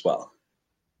use as well.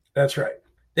 That's right.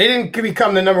 They didn't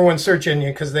become the number one search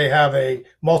engine because they have a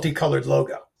multicolored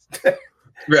logo.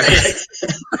 Right.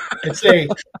 It's a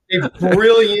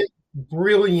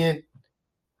brilliant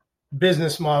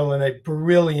business model and a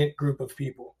brilliant group of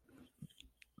people.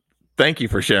 Thank you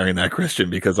for sharing that, Christian,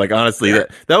 because like honestly,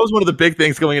 that was one of the big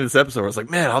things going into this episode. I was like,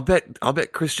 man, I'll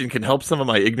bet Christian can help some of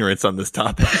my ignorance on this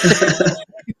topic.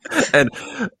 And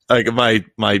like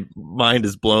my mind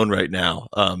is blown right now.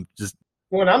 Just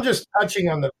when I'm just touching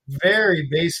on the very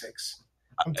basics.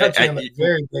 I'm touching on the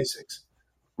very basics.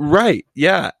 Right.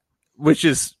 Yeah. Which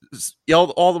is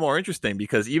all the more interesting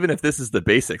because even if this is the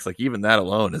basics, like even that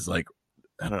alone is like,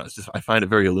 I don't know, it's just, I find it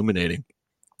very illuminating.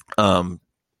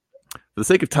 For the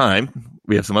sake of time,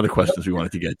 we have some other questions we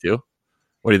wanted to get to.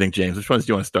 What do you think, James? Which ones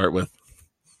do you want to start with?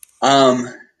 I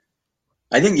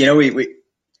think, we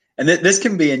and this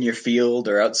can be in your field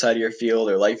or outside of your field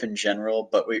or life in general,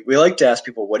 but we like to ask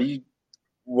people,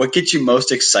 what gets you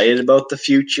most excited about the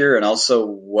future, and also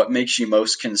what makes you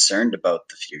most concerned about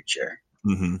the future?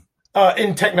 Mm-hmm.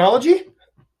 In technology?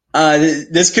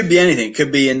 This could be anything. It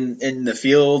could be in the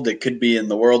field. It could be in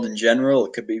the world in general.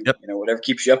 It could be, whatever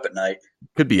keeps you up at night.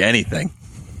 Could be anything.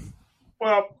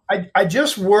 Well, I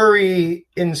just worry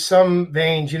in some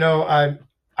veins,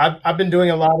 I've been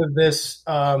doing a lot of this,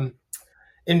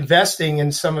 investing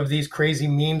in some of these crazy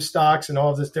meme stocks and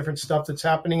all this different stuff that's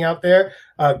happening out there.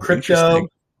 Crypto,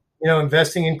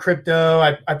 investing in crypto.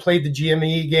 I played the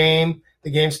GME game,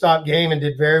 the GameStop game, and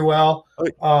did very well.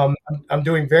 I'm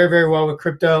doing very, very well with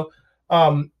crypto.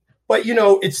 But,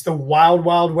 it's the wild,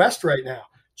 wild west right now.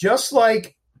 Just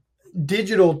like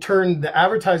digital turned the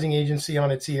advertising agency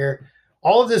on its ear,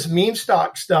 all of this meme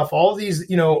stock stuff, all these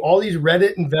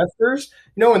Reddit investors,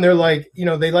 and they're like,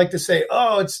 they like to say,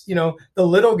 oh, it's, the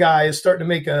little guy is starting to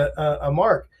make a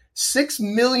mark. 6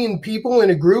 million people in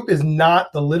a group is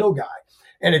not the little guy.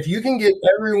 And if you can get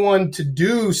everyone to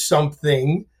do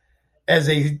something as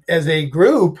a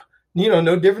group,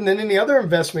 no different than any other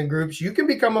investment groups, you can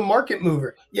become a market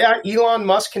mover. Yeah, Elon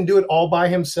Musk can do it all by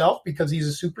himself because he's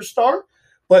a superstar,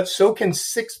 but so can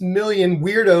 6 million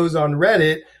weirdos on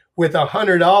Reddit with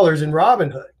 $100 in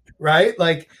Robinhood, right?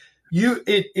 Like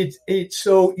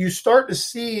so you start to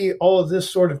see all of this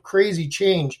sort of crazy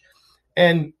change.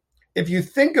 And if you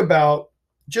think about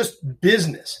just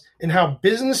business and how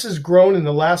business has grown in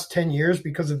the last 10 years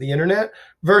because of the internet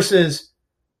versus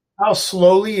how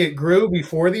slowly it grew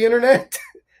before the internet,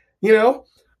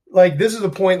 like this is the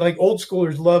point, like old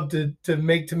schoolers love to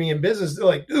make to me in business. They're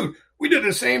like, dude, we did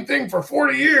the same thing for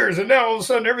 40 years and now all of a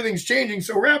sudden everything's changing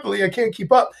so rapidly I can't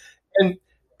keep up.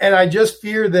 And I just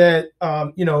fear that,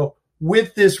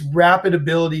 with this rapid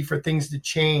ability for things to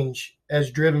change as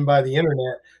driven by the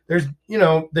internet, there's,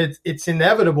 that it's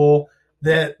inevitable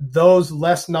that those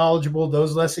less knowledgeable,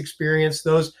 those less experienced,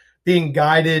 those being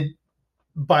guided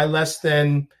by less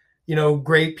than,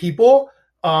 great people,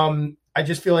 I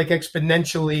just feel like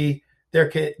exponentially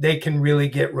they can really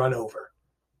get run over.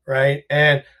 Right.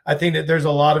 And I think that there's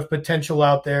a lot of potential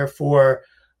out there for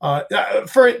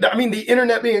the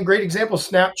internet being a great example,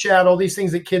 Snapchat, all these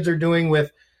things that kids are doing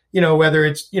with, whether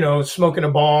it's, smoking a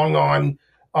bong on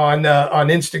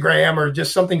Instagram or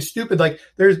just something stupid. Like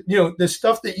there's, the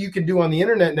stuff that you can do on the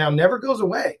internet now never goes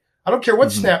away. I don't care what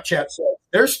Snapchat says.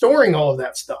 They're storing all of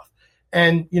that stuff.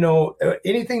 And,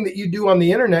 anything that you do on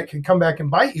the internet can come back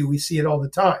and bite you. We see it all the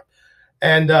time.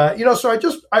 And, so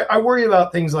I worry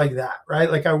about things like that, right?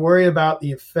 Like I worry about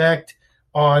the effect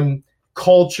on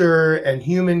culture and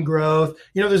human growth.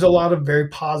 There's a lot of very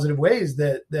positive ways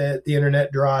that the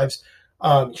internet drives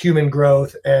human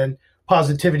growth and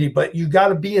positivity, but you got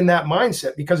to be in that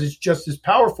mindset because it's just as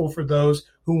powerful for those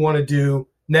who want to do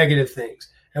negative things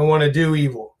and want to do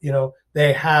evil.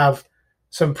 They have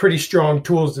some pretty strong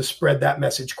tools to spread that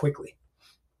message quickly.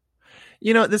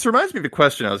 This reminds me of a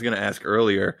question I was going to ask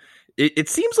earlier. It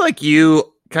seems like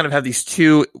you kind of have these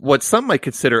two, what some might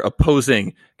consider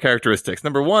opposing characteristics.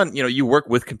 Number one, you work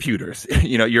with computers.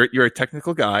 You're a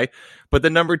technical guy, but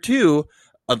then number two,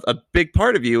 a big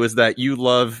part of you is that you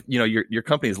love, your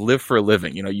companies live for a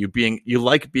living. You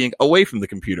like being away from the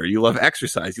computer. You love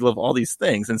exercise. You love all these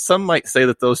things. And some might say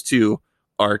that those two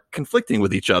are conflicting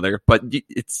with each other, but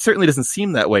it certainly doesn't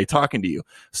seem that way talking to you.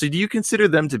 So do you consider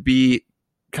them to be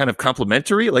kind of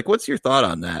complementary? Like, what's your thought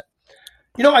on that?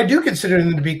 I do consider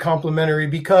them to be complementary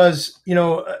because,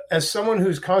 as someone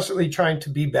who's constantly trying to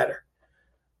be better,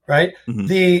 right? Mm-hmm.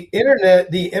 The internet,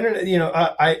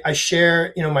 I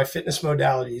share, my fitness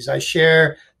modalities. I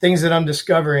share things that I'm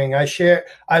discovering.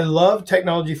 I love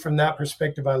technology from that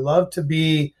perspective. I love to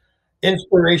be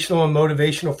inspirational and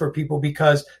motivational for people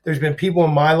because there's been people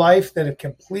in my life that have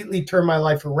completely turned my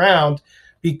life around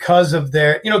because of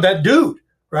their, that dude,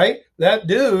 right? That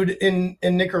dude in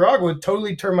Nicaragua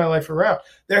totally turned my life around.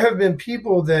 There have been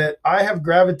people that I have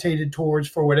gravitated towards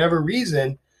for whatever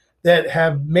reason that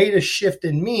have made a shift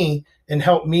in me and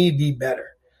helped me be better.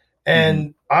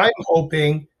 And I'm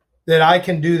hoping that I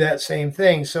can do that same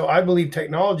thing. So I believe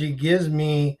technology gives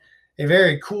me a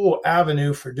very cool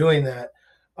avenue for doing that.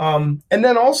 And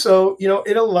then also,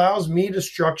 it allows me to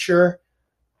structure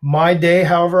my day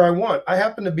however I want. I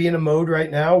happen to be in a mode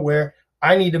right now where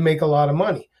I need to make a lot of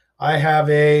money. I have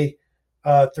a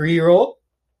 3-year-old.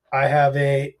 I have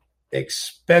a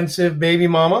expensive baby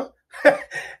mama,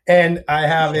 and I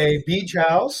have a beach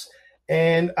house,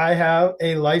 and I have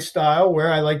a lifestyle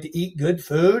where I like to eat good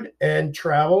food and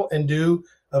travel and do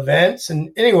events.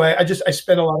 And anyway, I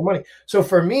spend a lot of money. So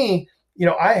for me,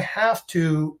 I have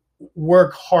to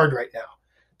work hard right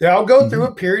now. I'll go through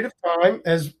a period of time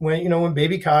as when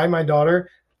baby Kai, my daughter,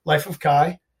 life of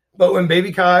Kai, but when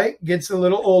baby Kai gets a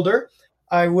little older,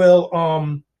 I will,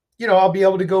 I'll be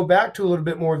able to go back to a little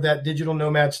bit more of that digital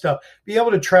nomad stuff, be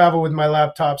able to travel with my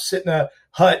laptop, sit in a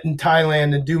hut in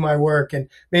Thailand and do my work and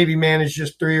maybe manage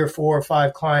just 3 or 4 or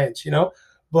 5 clients,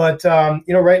 But,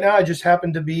 right now I just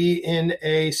happen to be in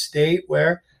a state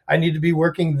where I need to be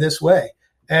working this way.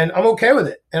 And I'm okay with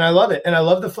it. And I love it. And I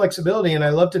love the flexibility. And I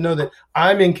love to know that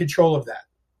I'm in control of that.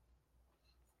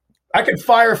 I could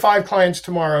fire 5 clients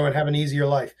tomorrow and have an easier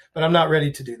life, but I'm not ready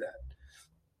to do that.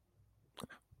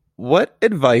 What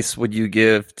advice would you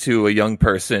give to a young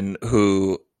person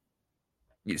who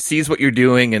sees what you're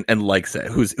doing and likes it,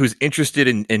 who's interested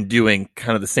in doing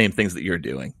kind of the same things that you're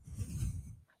doing?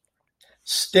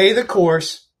 Stay the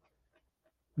course.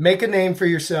 Make a name for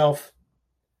yourself.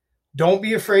 Don't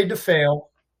be afraid to fail.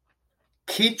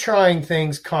 Keep trying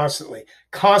things constantly.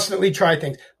 Constantly try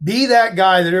things. Be that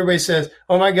guy that everybody says,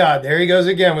 oh my God, there he goes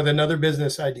again with another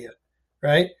business idea,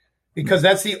 right? Because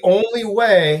that's the only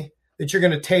way that you're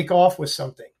going to take off with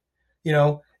something.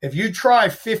 If you try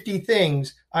 50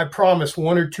 things, I promise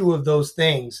 1 or 2 of those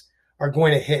things are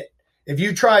going to hit. If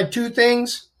you try 2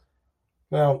 things,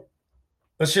 well,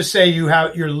 let's just say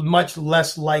you're much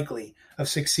less likely of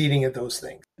succeeding at those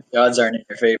things. The odds aren't in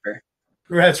your favor.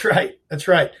 That's right. That's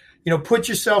right. Put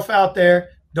yourself out there.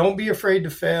 Don't be afraid to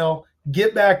fail.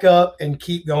 Get back up and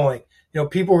keep going.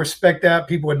 People respect that.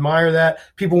 People admire that.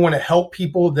 People want to help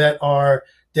people that are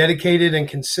dedicated and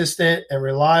consistent and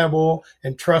reliable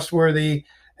and trustworthy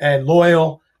and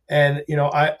loyal. And,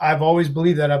 I've always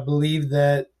believed that. I believe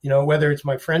that, whether it's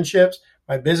my friendships,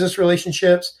 my business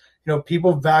relationships,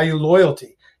 people value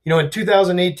loyalty. In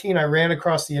 2018, I ran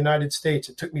across the United States.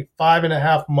 It took me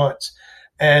 5.5 months.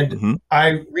 And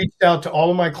I reached out to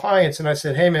all of my clients and I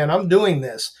said, hey, man, I'm doing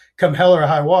this come hell or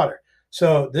high water.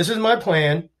 So this is my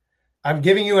plan. I'm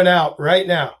giving you an out right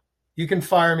now. You can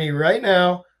fire me right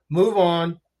now, move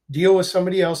on, deal with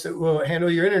somebody else that will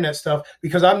handle your internet stuff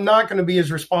because I'm not going to be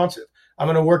as responsive. I'm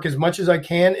going to work as much as I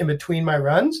can in between my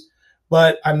runs,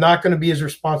 but I'm not going to be as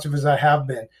responsive as I have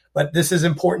been. But this is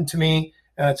important to me.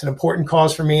 It's an important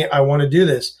cause for me. I want to do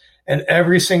this. And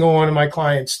every single one of my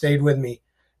clients stayed with me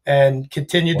and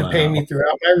continued to pay me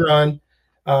throughout my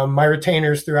run, my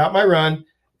retainers throughout my run.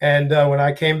 And when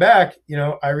I came back,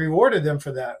 I rewarded them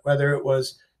for that, whether it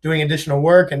was doing additional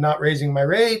work and not raising my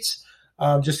rates,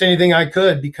 just anything I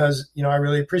could, because, I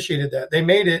really appreciated that. They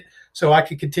made it so I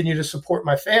could continue to support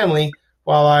my family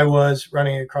while I was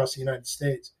running across the United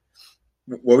States.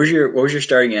 What was your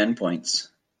starting endpoints?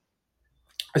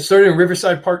 I started in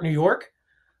Riverside Park, New York,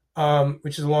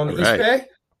 which is along the East Bay,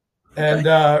 and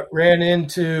ran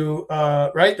into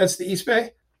that's the East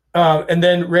Bay, and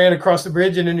then ran across the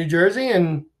bridge into New Jersey,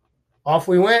 and off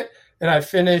we went. And I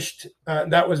finished.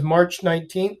 That was March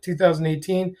 19th,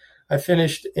 2018. I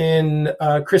finished in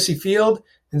Crissy Field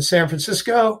in San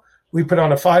Francisco. We put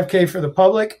on a 5K for the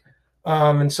public.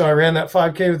 And so I ran that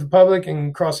 5K with the public,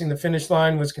 and crossing the finish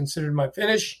line was considered my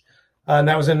finish. And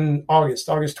that was in August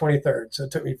 23rd. So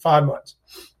it took me 5 months.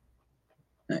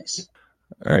 Nice.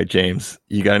 All right, James,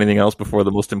 you got anything else before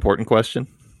the most important question?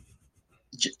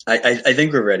 I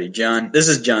think we're ready. John, this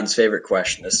is John's favorite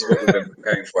question. This is what we've been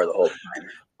preparing for the whole time.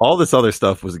 All this other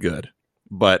stuff was good,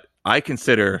 but I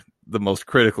consider the most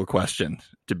critical question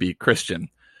to be, Christian,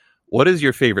 what is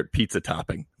your favorite pizza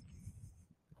topping?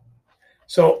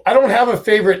 So I don't have a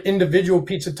favorite individual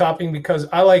pizza topping because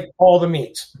I like all the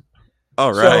meats.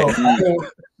 All right. So,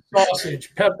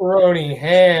 sausage, pepperoni,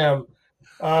 ham,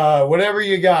 whatever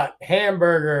you got,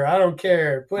 hamburger, I don't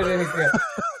care. Put anything,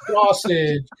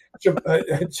 sausage,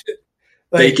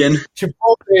 bacon,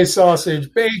 Chipotle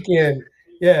sausage, bacon.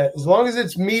 Yeah, as long as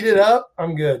it's meated up,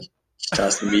 I'm good.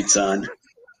 Toss the meats on.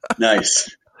 Nice.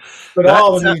 Put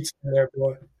all the meats in there,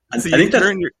 boy. I think that's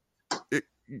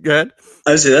good.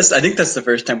 I think that's the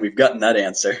first time we've gotten that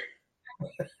answer.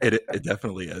 It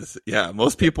definitely is. Yeah,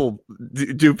 most people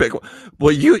do pick.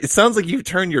 Well, it sounds like you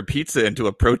turn your pizza into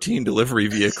a protein delivery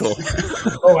vehicle.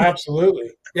 Oh,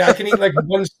 absolutely. Yeah, I can eat like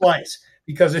one slice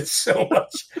because it's so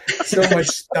much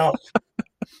stuff.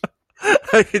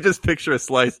 I can just picture a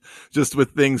slice just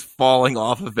with things falling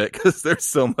off of it because there's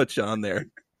so much on there.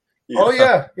 Yeah. Oh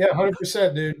yeah,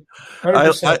 100%, dude.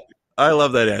 100%. I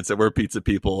love that answer. We're pizza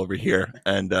people over here,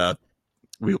 and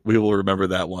we will remember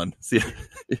that one. See,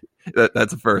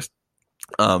 that's a first.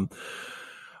 All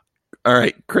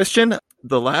right, Christian.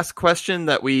 The last question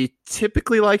that we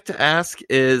typically like to ask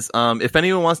is, if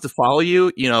anyone wants to follow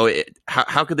you,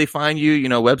 how could they find you?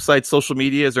 Websites, social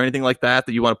medias, or anything like that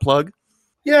you want to plug?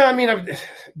 Yeah, I mean, I've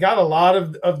got a lot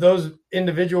of those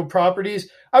individual properties.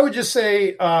 I would just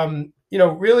say,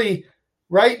 really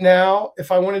right now,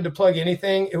 if I wanted to plug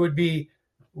anything, it would be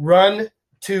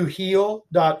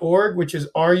runtoheal.org, which is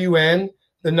RUN,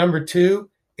 the number 2,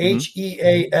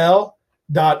 HEAL.org.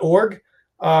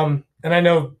 And I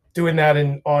know doing that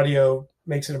in audio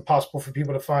makes it impossible for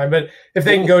people to find, but if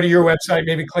they can go to your website,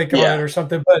 maybe click on it or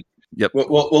something. But yep,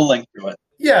 we'll link to it.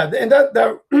 Yeah, and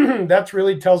that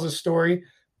really tells a story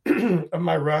of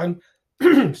my run.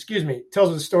 Excuse me,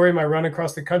 tells the story of my run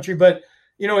across the country. But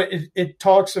it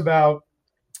talks about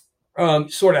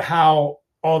sort of how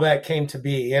all that came to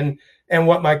be, and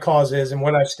what my cause is, and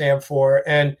what I stand for.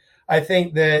 And I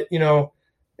think that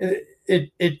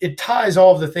it ties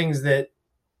all of the things that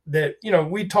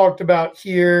we talked about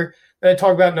here, that I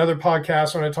talk about in other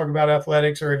podcasts when I talk about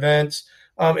athletics or events.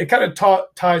 It kind of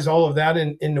ties all of that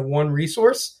into one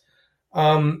resource.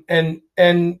 And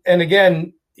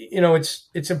again,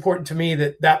 it's important to me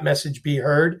that message be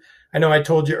heard. I know I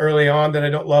told you early on that I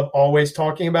don't love always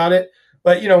talking about it,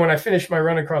 but when I finished my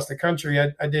run across the country,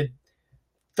 I did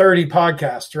 30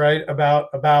 podcasts, right,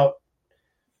 about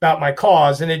my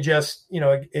cause, and it just,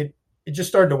 it just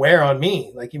started to wear on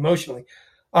me, like emotionally.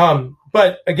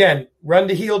 But again,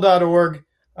 runtoheal.org.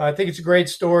 I think it's a great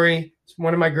story. It's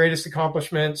one of my greatest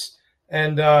accomplishments.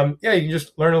 And you can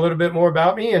just learn a little bit more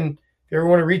about me. And if you ever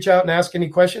want to reach out and ask any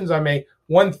questions, I'm a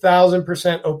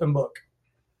 1,000% open book.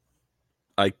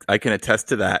 I can attest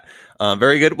to that.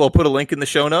 Very good. We'll put a link in the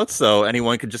show notes so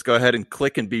anyone can just go ahead and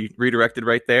click and be redirected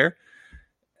right there.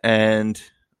 And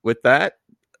with that,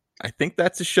 I think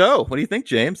that's a show. What do you think,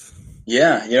 James?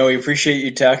 Yeah, we appreciate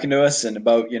you talking to us and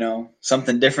about,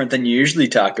 something different than you usually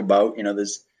talk about.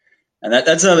 That's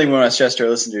another thing we want to stress to our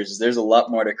listeners is there's a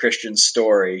lot more to Christian's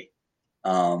story.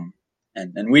 And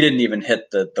we didn't even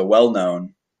hit the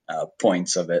well-known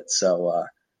points of it. So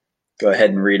go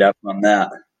ahead and read up on that.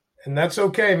 And that's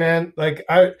okay, man. Like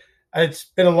it's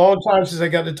been a long time since I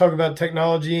got to talk about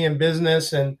technology and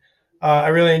business, and I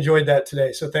really enjoyed that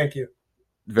today. So thank you.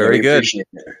 Very good.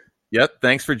 Yep.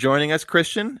 Thanks for joining us,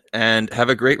 Christian, and have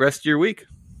a great rest of your week.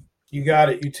 You got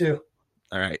it. You too.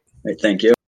 All right. Thank you.